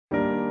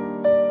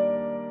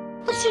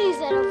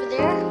that over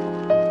there?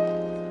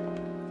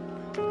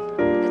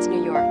 That's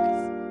New York.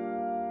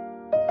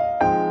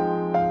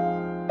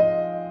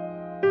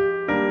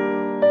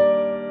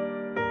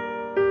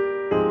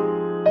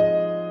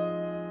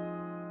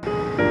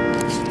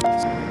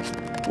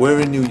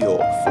 We're in New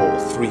York for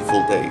 3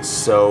 full days,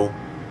 so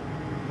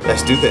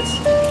let's do this.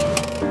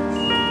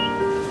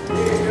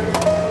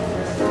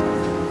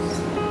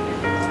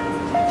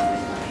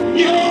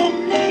 You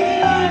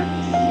maniac!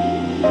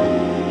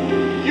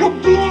 You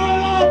blew it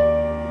up!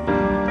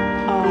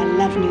 Oh, I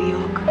love New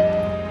York.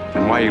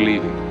 And why are you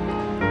leaving?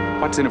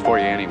 What's in it for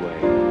you anyway?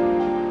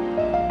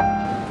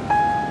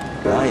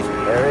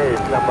 There is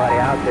somebody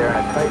out there in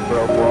a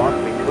tightrope walk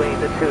between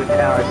the two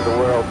towers of the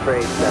World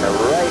Trade Center,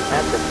 right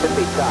at the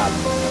tippy top.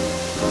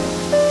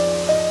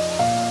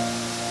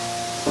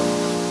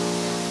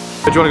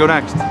 Where do you want to go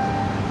next?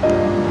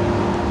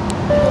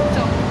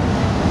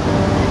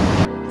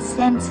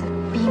 Sense of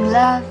being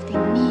loved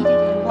and needed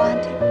and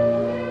wanted.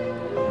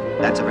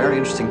 That's a very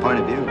interesting point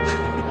of view.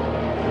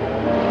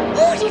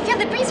 Oh, do you feel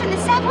the breeze from the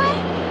subway?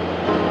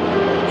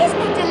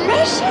 Isn't it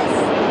delicious?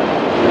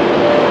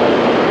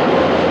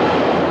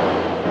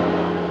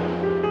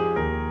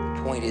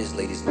 The point is,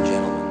 ladies and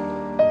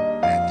gentlemen,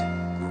 that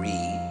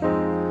greed,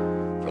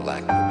 for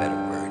lack of a better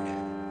word,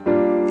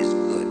 is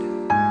good.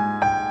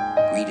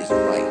 Greed is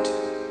right.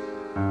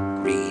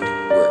 Greed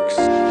works.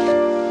 The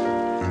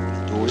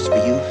doors for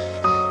you.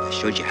 I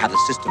showed you how the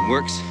system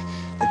works,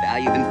 the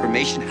value of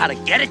information, how to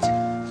get it.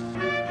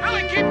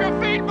 Really keep your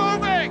feet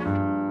moving!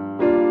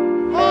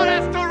 Oh,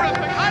 that's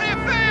terrific! How do you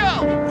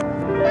feel?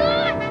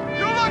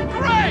 You look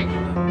great!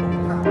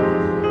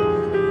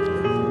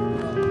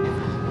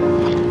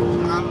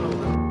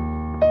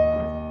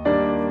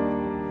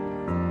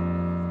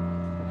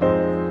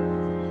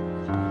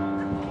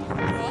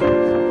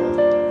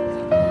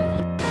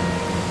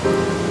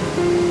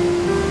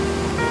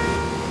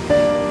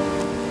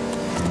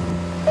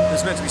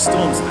 There's meant to be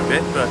storms in a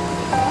bit, but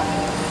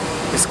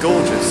it's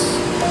gorgeous.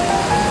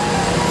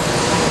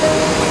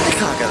 It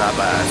can't get that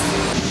bad.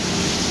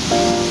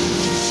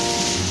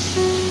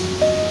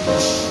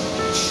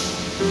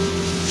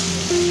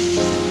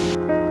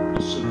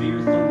 A severe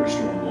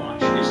thunderstorm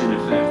watch is in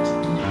effect.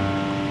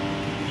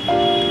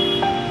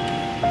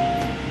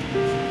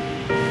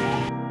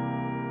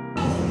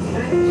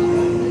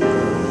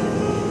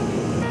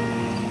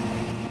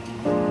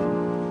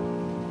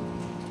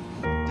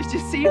 Did you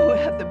see who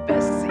had the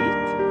best seat?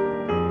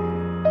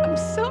 I'm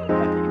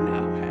somebody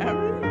now,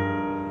 Harry.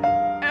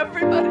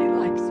 Everybody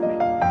likes me.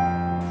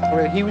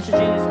 Well, he was a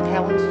genius, and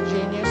Helen's a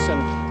genius,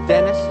 and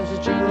Dennis is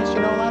a genius. You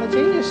know, a lot of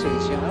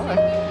geniuses, you know.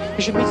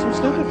 You should meet some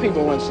stupid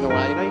people once in a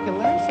while, you know, you can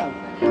learn something.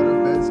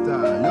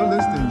 BenSound. You're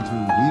listening to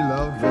We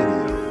Love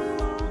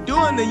Radio.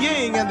 Doing the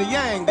yin and the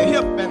yang, the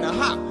hip and the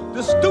hop,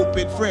 the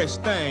stupid fresh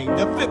thing,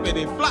 the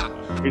flippity flop.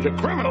 He's a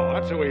criminal,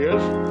 that's who he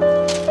is.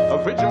 A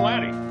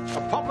vigilante,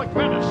 a public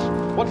menace.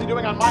 What's he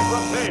doing on my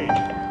front page?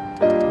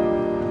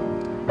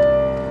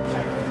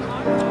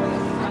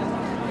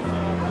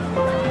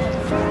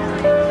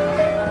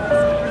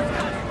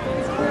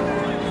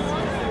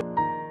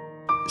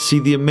 See,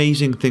 the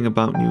amazing thing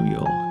about New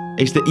York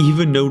is that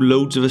even though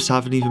loads of us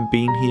haven't even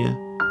been here,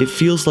 it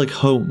feels like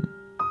home.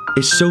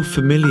 It's so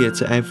familiar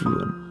to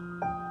everyone.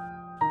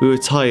 We were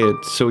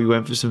tired, so we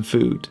went for some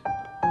food.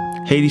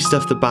 Hayley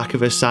stuffed the back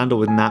of her sandal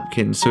with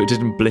napkins so it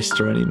didn't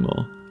blister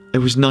anymore. It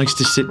was nice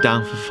to sit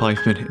down for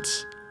 5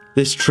 minutes.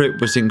 This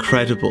trip was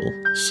incredible,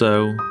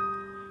 so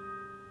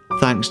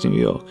thanks New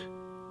York.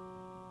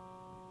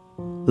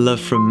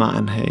 Love from Matt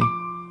and Hay.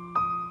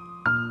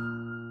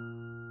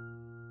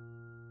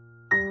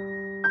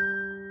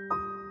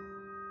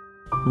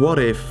 What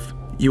if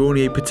you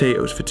only ate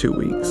potatoes for 2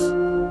 weeks?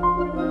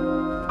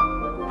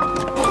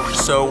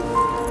 So,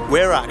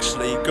 we're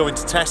actually going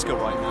to Tesco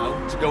right now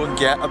to go and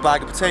get a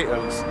bag of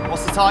potatoes.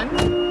 What's the time?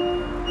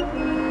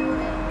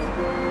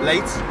 Late?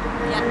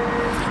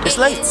 Yeah. It's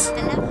late. It's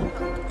 11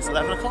 o'clock. It's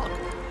 11 o'clock.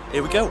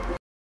 Here we go.